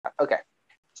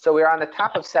So we're on the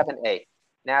top of 7a.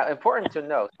 Now, important to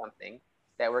know something,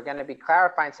 that we're going to be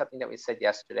clarifying something that we said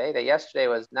yesterday, that yesterday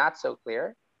was not so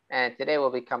clear, and today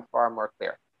will become far more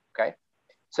clear, okay?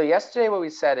 So yesterday what we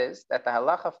said is that the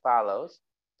halacha follows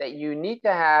that you need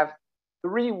to have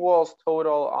 3 walls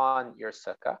total on your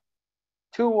sukkah.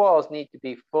 2 walls need to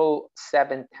be full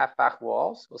 7 tefach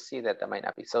walls. We'll see that might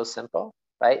not be so simple,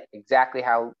 right? Exactly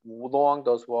how long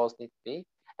those walls need to be.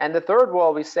 And the 3rd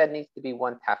wall we said needs to be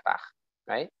 1 tefach,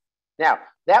 right? Now,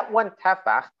 that 1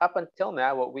 tefach, up until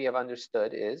now, what we have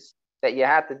understood is that you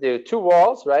have to do 2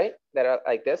 walls, right? That are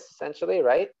like this, essentially,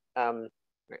 right? I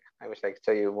wish I could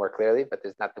show you more clearly, but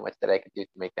there's not too much that I could do to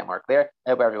make that more clear.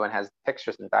 I hope everyone has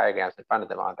pictures and diagrams in front of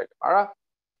them on the Gemara.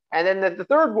 And then the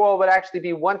 3rd wall would actually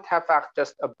be 1 tefach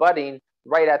just abutting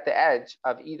right at the edge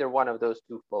of either one of those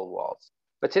 2 full walls.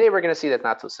 But today we're going to see that's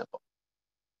not so simple.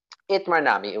 Itmar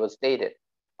Nami, it was stated.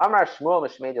 Amar Shmuel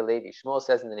Mishmei de Levi. Shmuel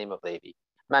says in the name of Levi.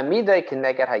 Mamidai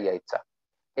Keneged Hayotza.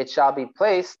 It shall be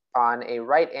placed on a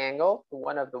right angle to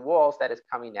one of the walls that is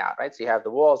coming out, right? So you have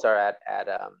the walls are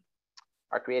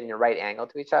creating a right angle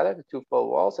to each other, the 2 full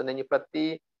walls, and then you put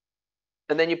the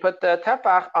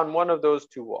tefach on one of those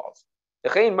 2 walls.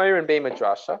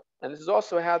 And this is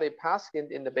also how they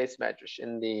paskined in the base medrash,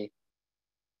 in the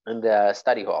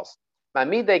study halls.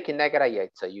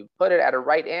 You put it at a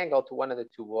right angle to one of the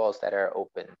 2 walls that are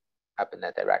open up in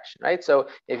that direction, right? So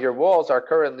if your walls are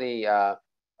currently on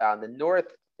the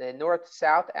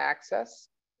north-south axis,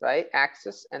 right,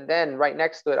 and then right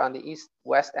next to it on the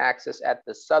east-west axis at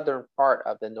the southern part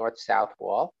of the north-south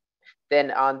wall,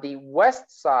 then on the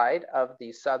west side of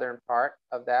the southern part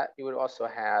of that, you would also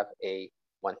have a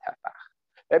 1 tefach.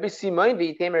 Rabbi Simon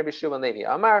v'yitem Rabbi Shimon Levi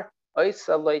Amar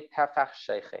oisa loy tefach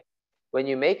sheiche. When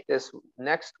you make this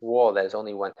next wall that is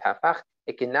only 1 tefach,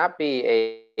 it cannot be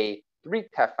a 3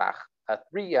 tefach, a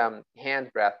 3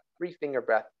 hand breadth, 3 finger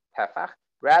breadth tefach.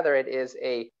 Rather, it is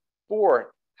a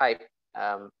 4 type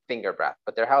finger breadth,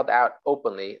 but they're held out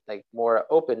openly, like more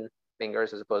open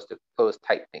fingers as opposed to closed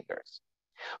tight fingers.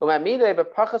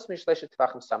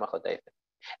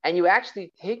 And you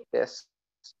actually take this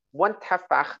 1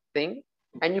 tefach thing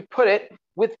and you put it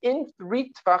within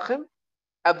 3 tefachim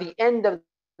of the end of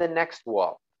the next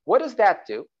wall. What does that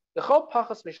do?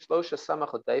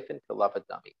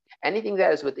 Anything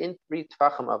that is within 3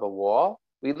 tefachim of a wall,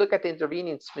 we look at the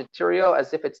intervening material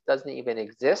as if it doesn't even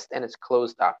exist and it's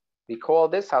closed up. We call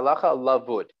this halacha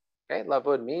lavud. Okay,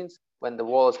 lavud means when the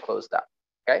wall is closed up.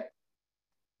 Okay.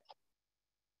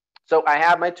 So I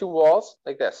have my 2 walls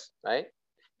like this, right?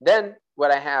 Then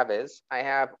what I have is I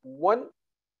have 1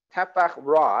 tefach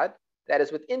rod that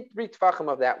is within 3 tefachim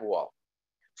of that wall.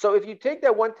 So if you take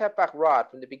that 1 tefach rod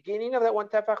from the beginning of that 1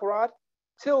 tefach rod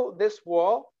till this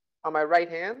wall on my right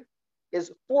hand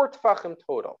is 4 tefachim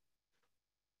total.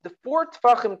 The 4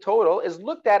 tefachim total is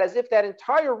looked at as if that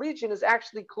entire region is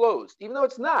actually closed, even though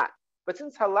it's not. But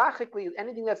since halachically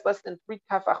anything that's less than 3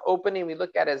 tefach opening we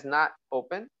look at as not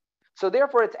open, so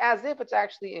therefore it's as if it's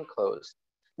actually enclosed.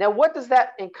 Now what does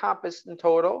that encompass in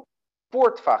total?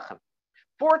 4 tefachim.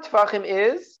 4 tefachim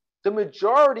is the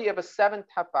majority of a 7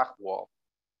 tefach wall.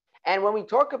 And when we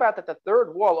talk about that the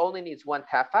 3rd wall only needs 1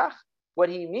 tefach, what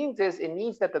he means is it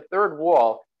means that the 3rd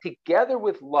wall, together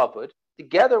with lavud,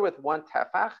 together with 1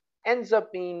 tefach, ends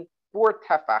up being 4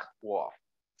 tefach wall.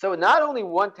 So not only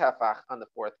 1 tefach on the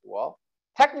 4th wall,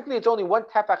 technically it's only 1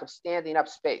 tefach of standing up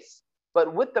space.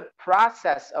 But with the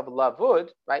process of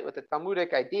lavud, right, with the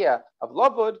Talmudic idea of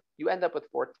lavud, you end up with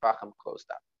 4 tefachim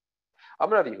closed up.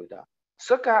 Amar Rav Yehuda,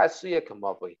 sukkah asuya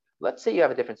kamavui. Let's say you have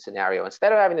a different scenario.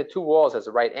 Instead of having the 2 walls as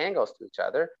right angles to each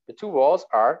other, the 2 walls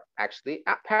are actually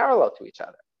parallel to each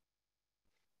other.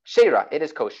 Sheira, it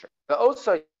is kosher. And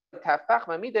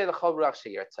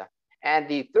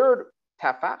the 3rd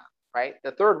tefach, right,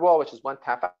 the 3rd wall, which is 1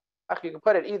 tefach, you can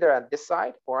put it either on this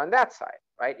side or on that side,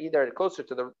 right? Either closer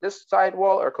to this side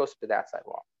wall or closer to that side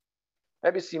wall.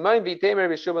 Rabbi Simon v'yitem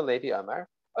Rabbi Shimon Levi Amar.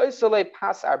 In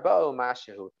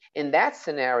that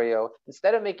scenario,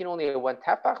 instead of making only a 1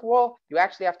 tefach wall, you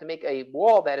actually have to make a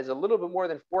wall that is a little bit more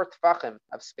than 4 tefachim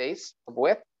of space, of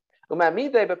width. And then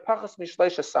you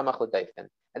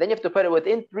have to put it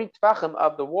within 3 tefachim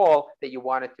of the wall that you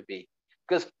want it to be.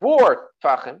 Because 4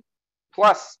 tefachim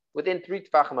plus within 3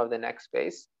 tefachim of the next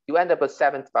space, you end up with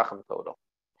 7 tefachim total.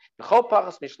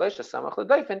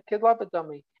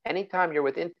 Anytime you're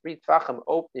within 3 tefachim,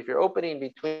 if you're opening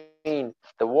between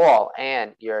the wall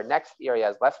and your next area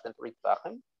is less than 3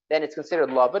 tefachim, then it's considered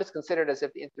law, but it's considered as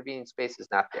if the intervening space is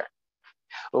not there.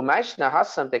 The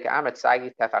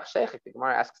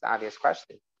Gemara asks the obvious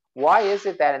question. Why is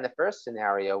it that in the first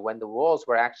scenario, when the walls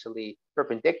were actually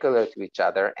perpendicular to each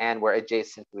other and were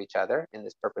adjacent to each other in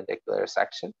this perpendicular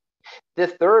section, the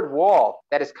third wall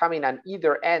that is coming on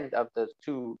either end of the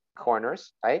two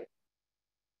corners, right?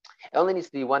 It only needs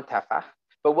to be one tefach.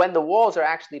 But when the walls are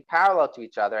actually parallel to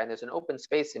each other and there's an open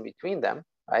space in between them,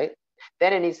 right?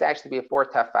 Then it needs to actually be a 4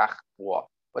 tefach wall.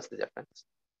 What's the difference?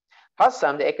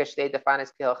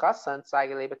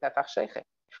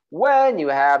 When you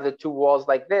have the two walls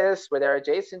like this, where they're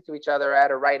adjacent to each other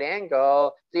at a right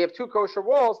angle, so you have two kosher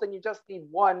walls, then you just need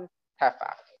one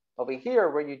tefach. Over here,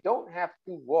 where you don't have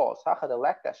two walls,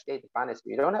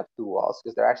 you don't have two walls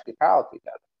because they're actually parallel to each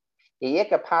other.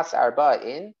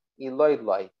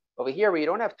 Over here, where you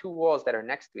don't have two walls that are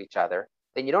next to each other,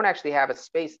 then you don't actually have a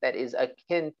space that is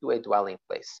akin to a dwelling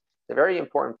place. It's a very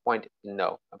important point to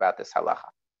know about this halacha.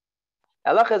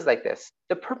 Halacha is like this.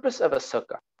 The purpose of a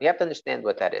sukkah, we have to understand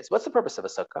what that is. What's the purpose of a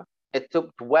sukkah? It's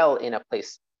to dwell in a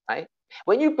place, right?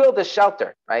 When you build a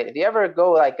shelter, right? If you ever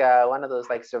go like one of those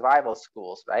like survival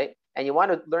schools, right? And you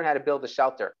want to learn how to build a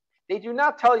shelter, they do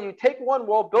not tell you, take one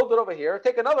wall, build it over here,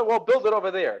 take another wall, build it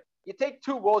over there. You take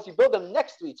two walls, you build them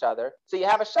next to each other, so you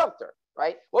have a shelter,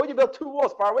 right? What would you build two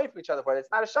walls far away from each other for?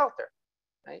 It's not a shelter,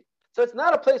 right? So it's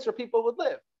not a place where people would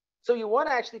live. So you want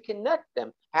to actually connect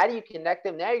them. How do you connect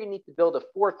them? Now you need to build a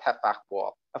 4 tefach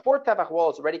wall. A 4 tefach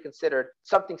wall is already considered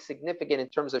something significant in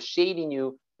terms of shading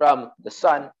you from the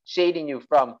sun, shading you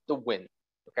from the wind,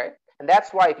 okay? And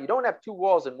that's why if you don't have two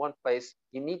walls in one place,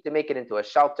 you need to make it into a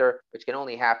shelter, which can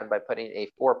only happen by putting a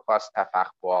 4+ tefach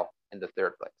wall in the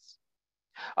third place.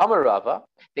 Amar Rava,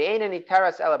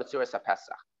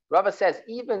 Rava says,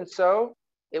 even so,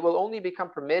 it will only become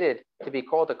permitted to be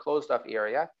called a closed off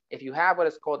area if you have what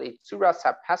is called a tzuras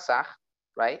hapesach,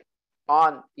 right,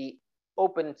 on the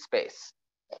open space.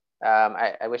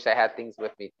 I wish I had things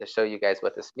with me to show you guys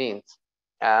what this means.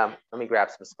 Let me grab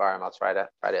some Sfarim. I'll try to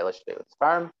illustrate with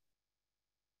Sfarim.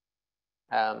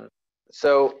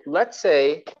 So let's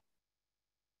say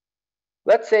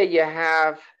you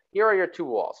have, here are your two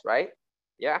walls, right?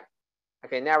 Yeah.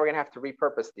 Okay, now we're gonna have to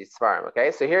repurpose these Sfarim. Okay,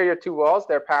 so here are your two walls,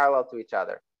 they're parallel to each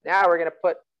other. Now we're gonna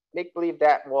make believe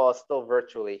that wall is still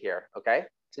virtually here. Okay,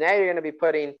 so now you're gonna be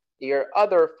putting your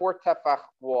other 4 tefach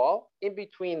wall in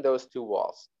between those two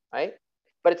walls, right?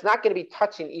 But it's not gonna be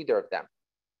touching either of them.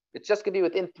 It's just gonna be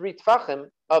within 3 tefachim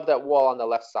of that wall on the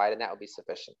left side, and that will be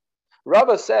sufficient.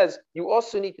 Rava says you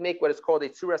also need to make what is called a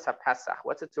tzuras hapesach.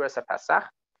 What's a tzuras hapesach?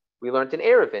 We learned in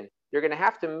Eruvin. You're gonna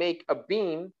have to make a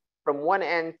beam from one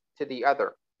end to the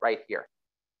other right here,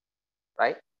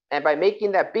 right? And by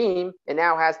making that beam, it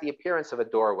now has the appearance of a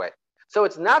doorway. So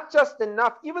it's not just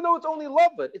enough, even though it's only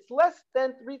lovud, it's less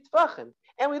than 3 tefachim.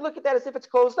 And we look at that as if it's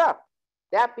closed up.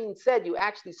 That being said, you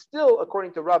actually still,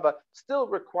 according to Rava, still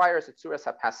requires a tzuras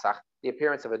hapesach, the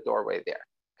appearance of a doorway there.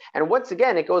 And once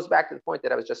again, it goes back to the point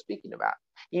that I was just speaking about.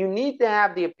 You need to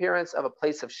have the appearance of a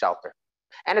place of shelter.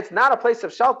 And it's not a place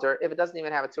of shelter if it doesn't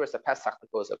even have a tzuras hapesach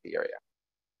that goes up the area.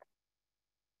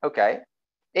 Okay.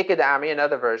 Ikadami,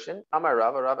 another version. Amar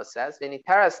Rava, Rava says,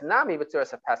 Vinitaras nami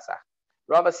b'tzuras hapesach.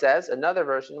 Rava says, another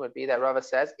version would be that Rava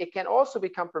says, it can also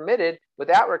become permitted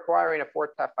without requiring a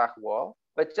 4 tefach wall,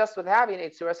 but just with having a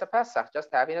tzuras hapesach, just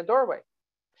having a doorway.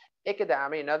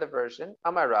 Ikadami, another version.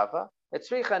 Amar Rava,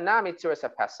 etzricha nami tzuras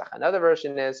hapesach. Another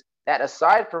version is that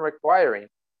aside from requiring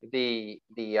that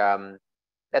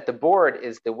the board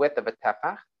is the width of a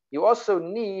tefach, you also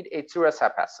need a tzuras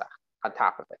hapesach on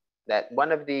top of it. That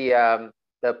one of the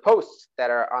posts that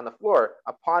are on the floor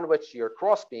upon which your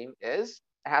crossbeam is,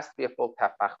 it has to be a full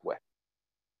tefach width.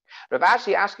 Rav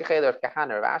Ashi Ashkechel Rav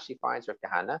Kahana, Rav Ashi finds Rav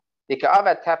Kahana,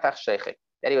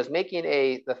 that he was making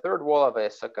the third wall of a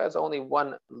sukkah is only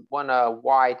one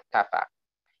wide tefach.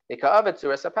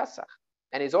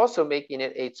 And he's also making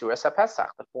it a tzuras hapesach,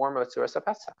 the form of a tzuras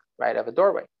hapesach, right, of a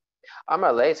doorway.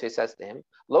 Amar Le, so he says to him,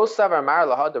 Lo savar mar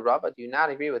lahad Rava, do you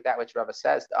not agree with that which Rava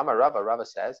says? Amar Rava, Rava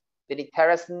says,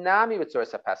 Teres nami with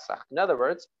tzuras hapesach. In other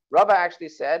words, Rava actually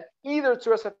said either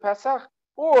tzuras hapesach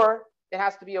or it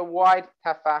has to be a wide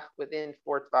tefach within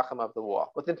 4 tefachim of the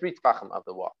wall, within 3 tefachim of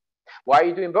the wall. Why are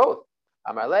you doing both?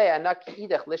 Amar Le, anaki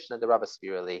idach lishna the Rava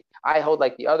spiritually. I hold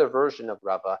like the other version of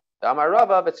Rava. The Amar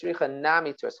Rava v'tzricha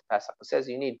nami tzuras hapesach. It says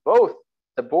you need both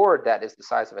the board that is the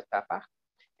size of a tefach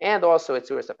and also a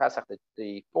tzuras hapesach,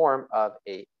 the form of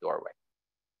a doorway.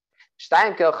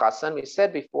 Shtayim kel chasan, we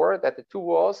said before that the two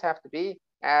walls have to be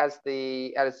as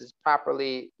is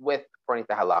properly width according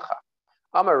to halacha.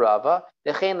 Amar Rava,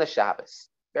 dechein l'Shabbos.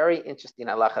 Very interesting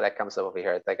halacha that comes up over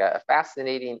here. It's like a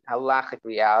fascinating halachic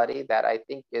reality that I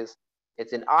think it's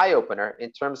an eye opener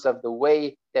in terms of the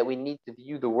way that we need to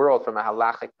view the world from a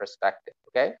halachic perspective.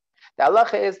 Okay, The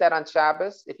halacha is that on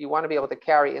Shabbos, if you want to be able to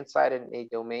carry inside a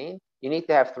domain, you need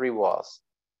to have 3 walls.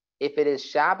 If it is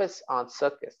Shabbos on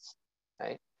Sukkot,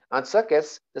 right? On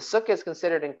Sukkot, the sukkah is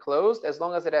considered enclosed as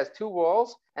long as it has 2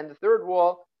 walls, and the 3rd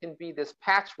wall can be this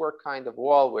patchwork kind of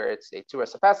wall where it's a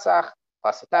Turas Pesach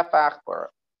plus a tefach or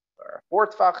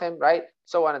 4 tefachim, right?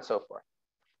 So on and so forth.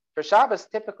 For Shabbos,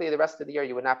 typically the rest of the year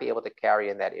you would not be able to carry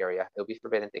in that area. It would be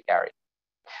forbidden to carry.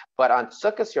 But on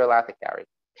Sukkot, you're allowed to carry.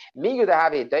 Migu to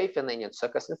have a doifin linyan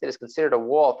sukkah, since it is considered a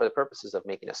wall for the purposes of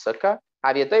making a sukkah.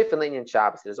 Have a doifin linyan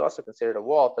Shabbos. It is also considered a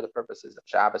wall for the purposes of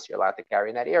Shabbos. You're allowed to carry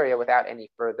in that area without any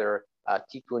further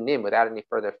tikkunim, without any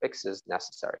further fixes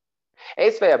necessary.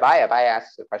 Esvei Abaya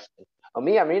asks the question: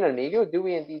 Omi Amrin and Migu, do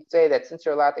we indeed say that since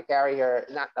you're allowed to carry here,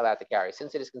 not allowed to carry,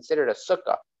 since it is considered a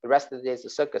sukkah, the rest of the days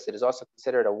of sukkahs, it is also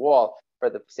considered a wall for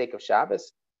the sake of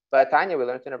Shabbos? But Tanya, we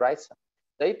learned in a brayso,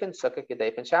 doifin sukkah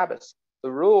kedoifin Shabbos.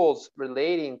 The rules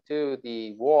relating to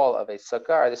the wall of a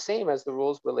sukkah are the same as the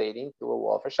rules relating to a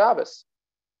wall for Shabbos.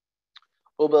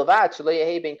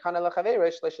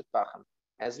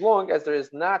 As long as there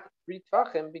is not 3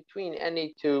 tefachim between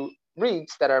any 2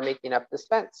 reeds that are making up this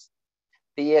fence.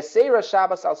 The Yesera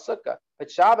Shabbos al Sukkah, but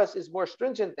Shabbos is more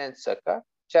stringent than Sukkah.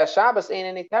 Shabbos ain't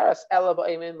any teras, ela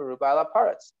ba'emin meruba ala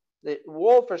paretz. The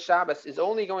wall for Shabbos is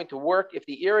only going to work if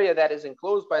the area that is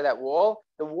enclosed by that wall,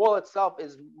 the wall itself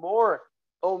is more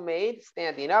omeid,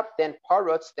 standing up, than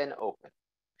parutz, then open.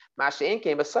 Masha'in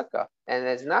came a sukkah, and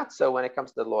it's not so when it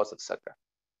comes to the laws of sukkah.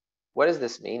 What does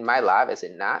this mean? My love, is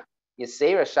it not?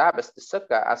 Yisera Shabbos, the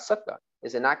sukkah, as sukkah.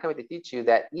 Is it not coming to teach you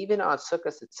that even on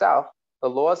sukkahs itself, the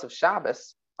laws of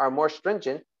Shabbos are more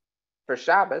stringent for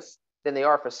Shabbos than they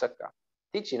are for sukkah?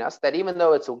 Teaching us that even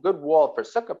though it's a good wall for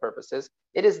sukkah purposes,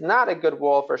 it is not a good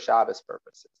wall for Shabbos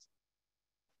purposes.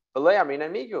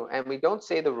 And we don't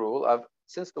say the rule of,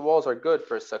 since the walls are good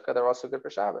for sukkah, they're also good for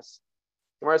Shabbos.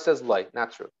 Gemara says,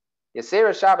 not true.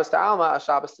 Yesera Shabbos to Alma, a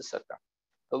Shabbos to sukkah.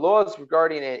 The laws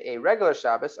regarding a regular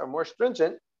Shabbos are more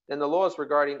stringent than the laws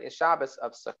regarding a Shabbos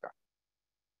of sukkah.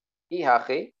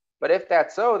 Ihachi, but if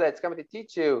that's so, that's coming to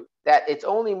teach you that it's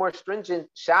only more stringent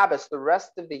Shabbos the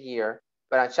rest of the year,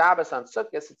 but on Shabbos, on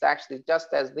sukkahs, it's actually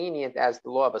just as lenient as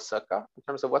the law of a sukkah in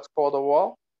terms of what's called a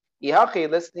wall. Ihachi,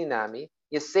 listening nami,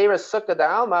 Yesera sukkah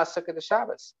da Alma, sukkah da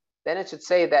Shabbos. Then it should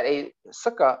say that a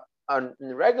sukkah on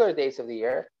the regular days of the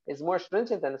year is more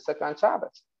stringent than a sukkah on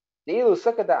Shabbos. The ilu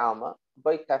sukkah da Alma,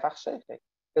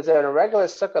 because in a regular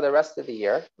sukkah the rest of the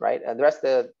year, right, and not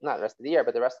the rest of the year,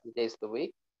 but the rest of the days of the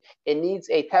week, it needs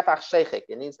a tefach sheichik.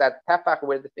 It needs that tefach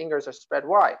where the fingers are spread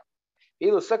wide.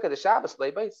 Ilu sukkah da Shabbos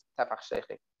leibais tefach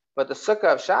sheichik. But the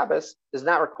sukkah of Shabbos does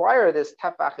not require this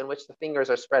tefach in which the fingers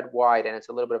are spread wide and it's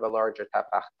a little bit of a larger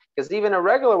tefach. Because even a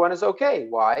regular one is okay.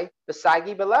 Why?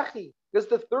 Besagi belechi. Because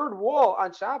the 3rd wall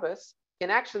on Shabbos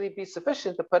can actually be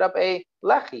sufficient to put up a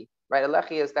lechi. Right? A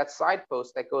lechi is that side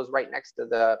post that goes right next to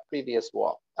the previous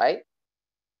wall. Right?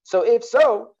 So if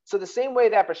so the same way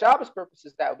that for Shabbos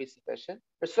purposes that would be sufficient,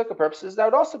 for sukkah purposes that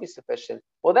would also be sufficient.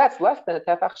 Well, that's less than a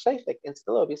tefach sheichik, and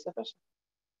still it would be sufficient.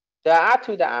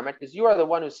 Because you are the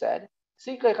one who said,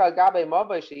 if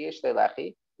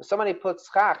somebody puts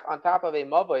chach on top of a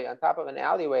mavoi, on top of an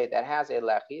alleyway that has a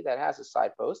lechi, that has a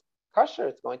side post, kosher,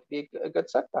 it's going to be a good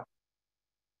sukkah.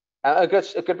 A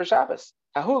good for Shabbos.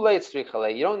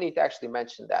 You don't need to actually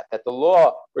mention that the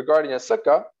law regarding a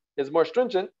sukkah is more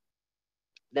stringent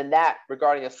than that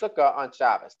regarding a sukkah on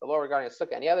Shabbos. The law regarding a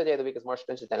sukkah any other day of the week is more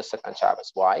stringent than a sukkah on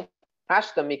Shabbos. Why?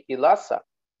 Hashta mikilasa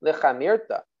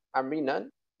lechamirta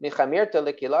amrinan. If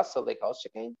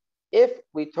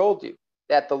we told you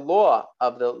that the law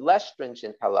of the less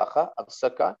stringent halacha of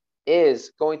sukkah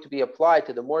is going to be applied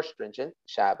to the more stringent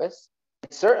Shabbos,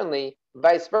 certainly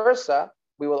vice versa,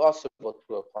 we will also be able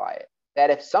to apply it.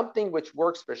 That if something which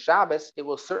works for Shabbos, it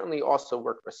will certainly also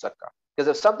work for sukkah. Because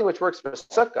if something which works for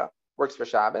sukkah works for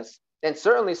Shabbos, then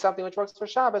certainly something which works for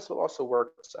Shabbos will also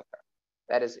work for sukkah.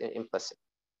 That is implicit.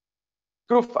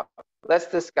 Kufa. Let's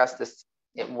discuss this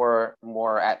more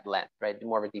at length, right?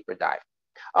 More of a deeper dive.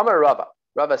 Amar Rava.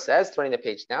 Rava says, turning the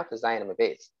page now to Zayin and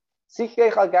base. If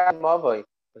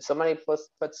somebody puts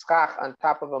schach on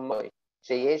top of a moy,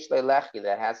 sheyesh le'lechi,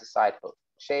 that has a side post,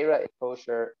 sheira is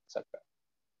kosher sukkah.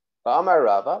 Amar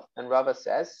Rava, and Rava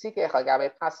says, and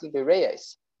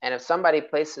if somebody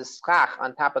places schach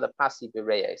on top of the pasi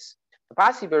bereyes, the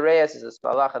pasi bereyes is a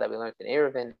halacha that we learned in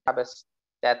Eruvin, Shabbos,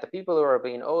 that the people who are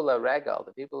being ola regal,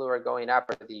 the people who are going up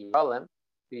for the Yeralim,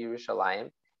 to Yerushalayim,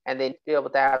 and they be able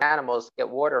to have animals get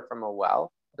water from a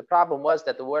well. The problem was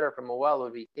that the water from a well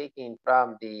would be taken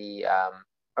from the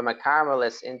from a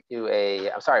Carmelis into from a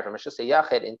Shusay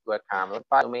Yachid into a Carmelis,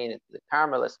 into the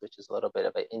Carmelis, which is a little bit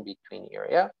of an in-between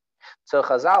area. So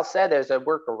Chazal said there's a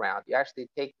workaround. You actually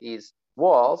take these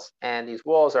walls, and these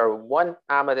walls are one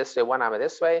amma this way, one amma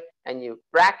this way, and you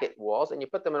bracket walls, and you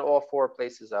put them in all four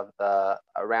places of the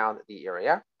around the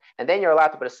area, and then you're allowed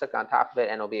to put a sukkah on top of it,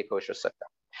 and it'll be a kosher sukkah.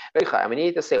 And we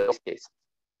need to say all cases.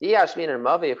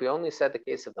 If we only said the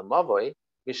case of the mavoi,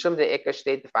 because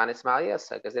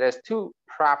it has two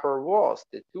proper walls.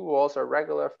 The two walls are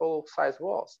regular full-size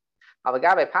walls. Where it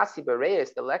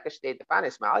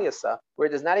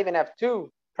does not even have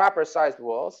two proper-sized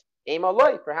walls,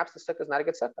 perhaps the sukkah is not a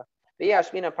good sukkah.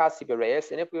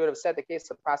 And if we would have said the case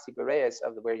of pasi bereis,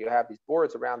 of where you have these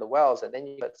boards around the wells, and then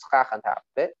you put schach on top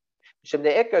of it, because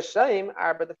there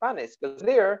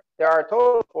are a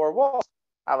total of four walls.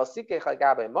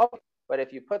 But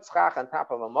if you put schach on top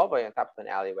of a mavoi, on top of an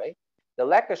alleyway, the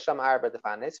lekasham arba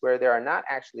defanis, where there are not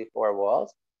actually four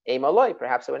walls,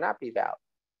 perhaps it would not be valid.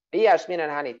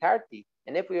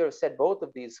 And if we would have said both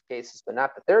of these cases, but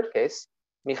not the third case,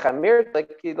 you would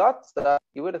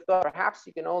have thought perhaps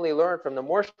you can only learn from the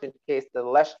more stringent case to the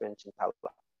less stringent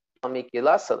halacha.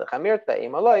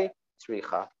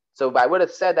 So I would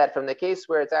have said that from the case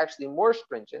where it's actually more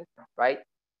stringent, right?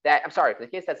 From the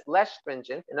case that's less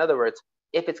stringent, in other words,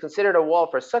 if it's considered a wall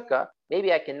for sukkah,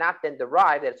 maybe I cannot then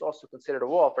derive that it's also considered a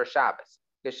wall for Shabbos.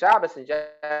 Because Shabbos is just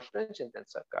stringent than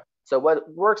sukkah. So what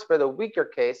works for the weaker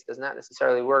case does not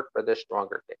necessarily work for the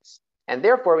stronger case. And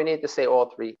therefore, we need to say all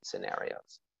three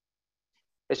scenarios.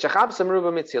 So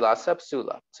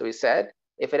he said,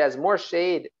 if it has more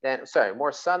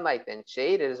sunlight than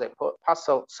shade, it is a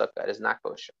pasal sukkah. It is not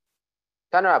kosher.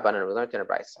 Tanur we learned in a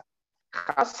brayso.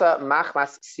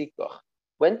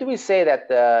 When do we say that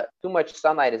the too much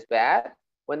sunlight is bad?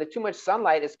 When the too much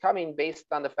sunlight is coming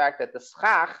based on the fact that the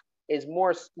schach is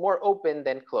more open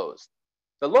than closed.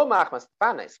 The lo machmas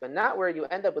fanis, but not where you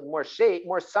end up with more shade,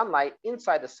 more sunlight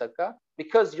inside the sukkah,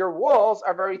 because your walls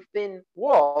are very thin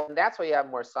walls, and that's why you have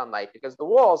more sunlight, because the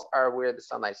walls are where the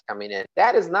sunlight is coming in.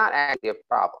 That is not actually a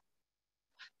problem.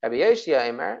 Rabbi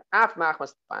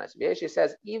Yeshia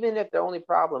says, even if the only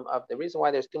problem of the reason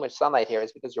why there's too much sunlight here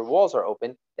is because your walls are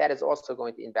open, that is also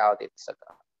going to invalidate the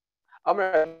sukkah.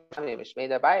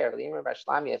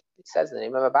 It says the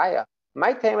name of Abaya.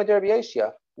 My time with Rabbi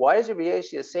Yeshia. Why does Rabbi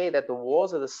Yeshia say that the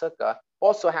walls of the sukkah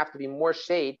also have to be more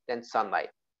shade than sunlight?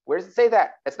 Where does it say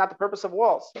that? That's not the purpose of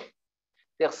walls.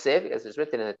 As is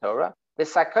written in the Torah, and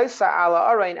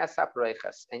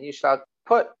you shall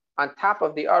put on top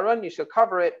of the aron, you shall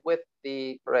cover it with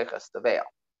the pareiches, the veil.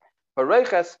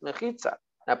 Pareiches mechitza.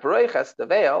 Now pareiches, the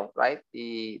veil, right?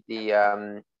 The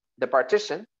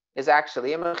partition is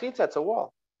actually a mechitza. It's a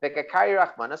wall. And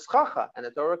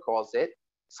the Torah calls it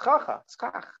schach.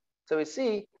 So we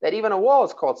see that even a wall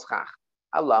is called schach.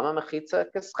 Alama mechitza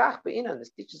keschach be'inan.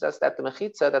 This teaches us that the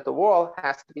mechitza, that the wall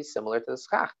has to be similar to the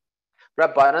schach.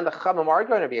 Rabbanan, the Chachamim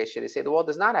argue on Rabbi Yeshia. They say the wall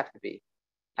does not have to be.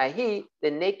 Hahi the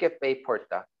nekef be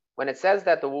porta. When it says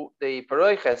that the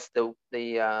pareiches, the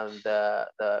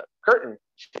curtain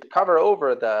should cover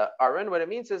over the aron, what it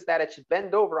means is that it should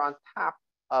bend over on top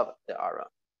of the aron.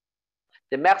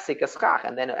 The mechzik is schach,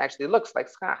 and then it actually looks like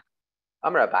schach.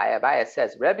 Amar Abaya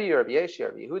says, Rabbi Yeshia,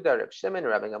 Rabbi Yehuda, Rabbi Shimon,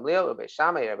 Rabbi Gamliel, Rabbi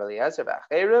Shammai, Rabbi Eliezer,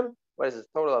 V'acherim. What is this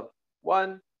total of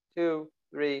 1, 2,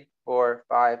 3, 4,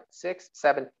 5, 6,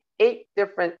 7, 8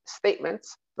 different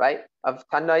statements, right, of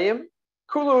Tanaim.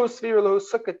 Kulu svirulu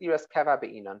sukkah tiras kava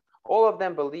be'inan. All of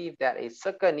them believe that a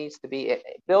sukkah needs to be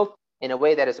built in a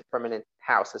way that is a permanent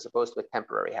house as opposed to a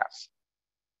temporary house.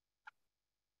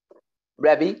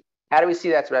 Rebbe, how do we see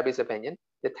that's Rebbe's opinion?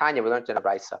 The Tanya, we learned in a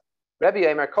brayso. Rebbe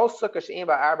Yomer kol sukkah she'im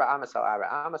ba'arba amas al arba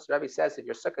amas. Rebbe says if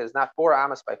your sukkah is not 4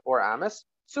 amas by 4 amas,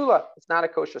 sula, it's not a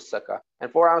kosher sukkah.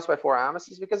 And 4 amas by 4 amas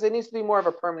is because it needs to be more of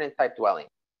a permanent type dwelling.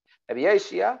 Rabbi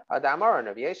Yeshia, Adamar, and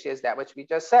Rabbi Yeshia is that which we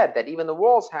just said, that even the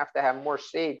walls have to have more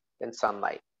shade than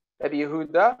sunlight. Rabbi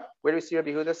Yehuda, where do we see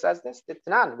Rabbi Yehuda says this? The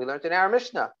Tanan, we learned in our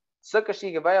Mishnah. The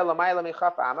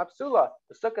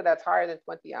sukkah that's higher than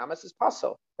 20 amas is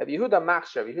pasul. Rabbi Yehuda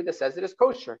machshir. Rabbi Yehuda says it is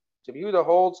kosher. So Rabbi Yehuda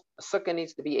holds a sukkah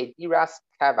needs to be a diras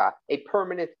kava, a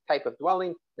permanent type of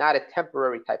dwelling, not a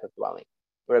temporary type of dwelling.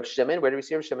 Rabbi Shimon, where do we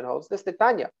see Rabbi Shimon holds this? The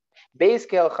Tanya. Beis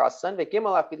kel chasan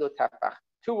ve'gimel afilu tafach.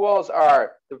 2 walls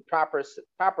are the proper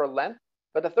length,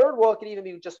 but the third wall can even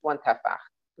be just 1 tefach.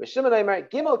 Shimon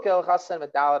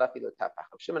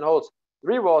holds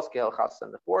 3 walls kel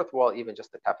chasan, the 4th wall even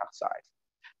just the tefach size.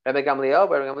 Rabbi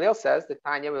Gamliel says the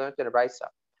Tanya we learned in a brayso.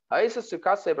 If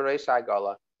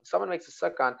someone makes a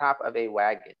sukkah on top of a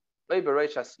wagon,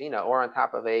 or on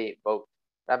top of a boat,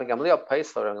 Rabbi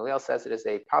Gamliel says it is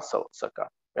a pasal sukkah.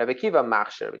 Rabbi Kiva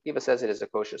machshir. Rabbi Kiva says it is a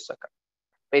kosher sukkah.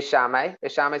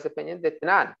 Beishamai's opinion, the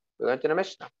Tanan, we learned in a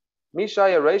Mishnah.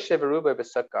 Mishaya Reishe Veruba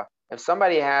B'Sukkah. If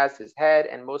somebody has his head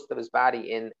and most of his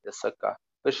body in the sukkah,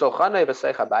 V'Shulchanei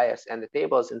B'Seicha Bayis, and the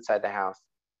table is inside the house.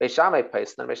 Beishamai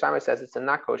Paislan, Beishamai says it's a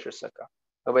not kosher sukkah.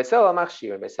 But Beisel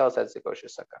Machshir, Beisel says it's a kosher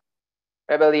sukkah.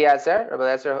 Rabbi Eliezer,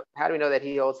 how do we know that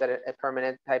he holds that a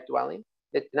permanent type dwelling?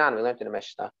 We learned in the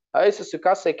Mishnah. If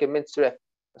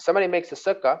somebody makes a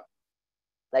sukkah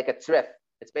like a tzrif,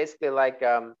 it's basically like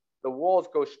the walls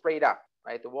go straight up,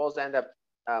 right? The walls end up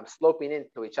sloping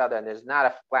into each other, and there's not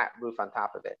a flat roof on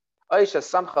top of it. Or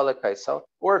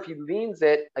if he leans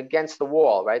it against the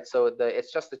wall, right? So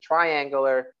it's just a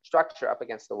triangular structure up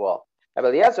against the wall. Rabbi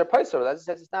Eliezer says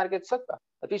it's not a good sukkah.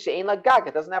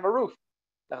 It doesn't have a roof.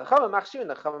 The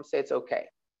Chachamim say it's okay.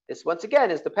 This once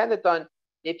again is dependent on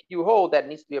if you hold that it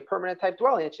needs to be a permanent type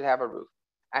dwelling, it should have a roof.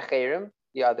 Acherim,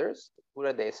 the others, what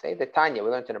do they say? The Tanya, we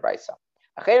learned in the Brisa.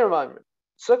 Acherim,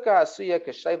 sukkah asuya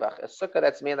k'shevach, a sukkah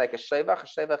that's made like a shevach. A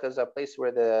shevach is a place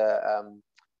where the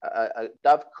a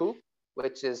dove coop,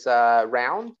 which is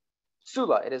round.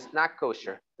 Sula, it is not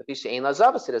kosher. The fisha ein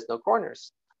lazavas, it has no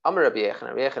corners. Amar Rabbi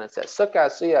Yechanan says sukkah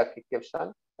asuya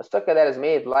k'kivshan, a sukkah that is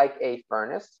made like a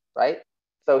furnace, right?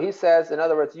 So he says, in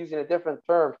other words, using a different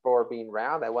term for being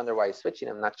round. I wonder why he's switching.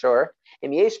 I'm not sure. If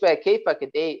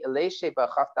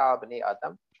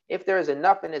there is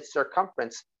enough in its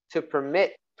circumference to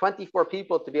permit 24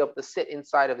 people to be able to sit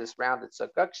inside of this rounded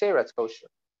sukkah, it's kosher.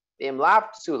 And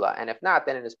if not,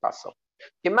 then it is pasul.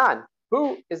 Kiman,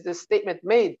 who is this statement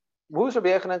made? Who's Rabbi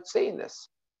Yechanan saying this?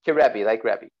 Kirebi, like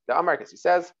Rebbe. The Amarkas, he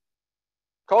says,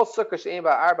 Kol sukkah she'en ba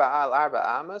arba al arba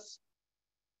amas.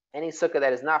 Any sukkah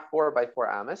that is not 4 by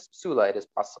 4 amas, psula, it is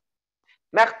possible.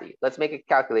 Mechti, let's make a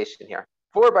calculation here.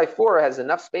 4 by 4 has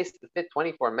enough space to fit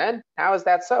 24 men. How is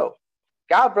that so?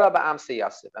 Gavra ba'amse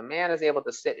yasif. A man is able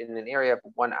to sit in an area of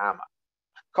 1 amma.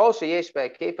 Kol sheyesh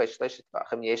be'kefa shleishet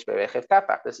tvachim yesh be'rechev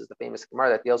tefach. This is the famous Gemara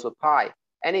that deals with pi.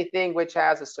 Anything which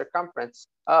has a circumference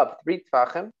of 3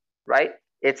 tvachim, right?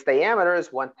 Its diameter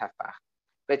is 1 tefach.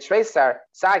 V'treisar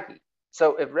sagi.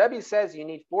 So if Rebbe says you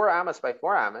need 4 amas by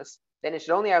 4 amas, then it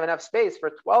should only have enough space for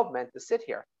 12 men to sit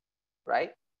here,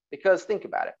 right? Because think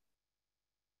about it.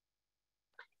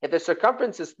 If the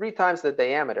circumference is 3 times the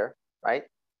diameter, right?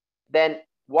 Then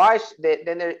let's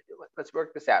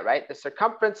work this out, right? The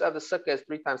circumference of the sukkah is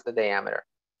 3 times the diameter,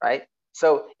 right?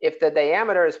 So if the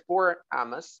diameter is 4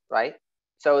 amas, right?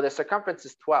 So the circumference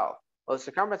is 12. Well, the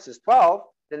circumference is 12,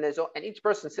 then and each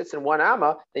person sits in 1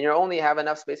 amma, then you only have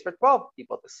enough space for 12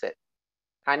 people to sit.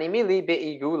 Hanimili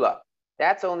be'igula.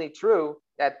 That's only true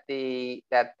that the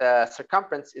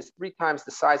circumference is 3 times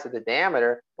the size of the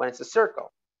diameter when it's a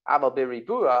circle. Abal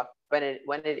biribua, when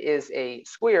it is a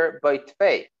square,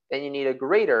 baitfei, then you need a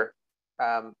greater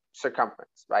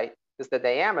circumference, right? Because the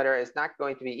diameter is not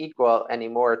going to be equal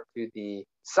anymore to the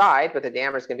side, but the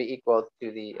diameter is going to be equal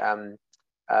to the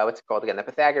what's it called again? The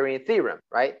Pythagorean theorem,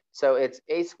 right? So it's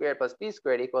a squared plus b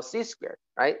squared equals c squared,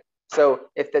 right? So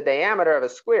if the diameter of a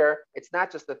square, it's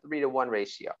not just a 3 to 1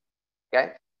 ratio.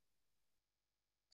 Okay,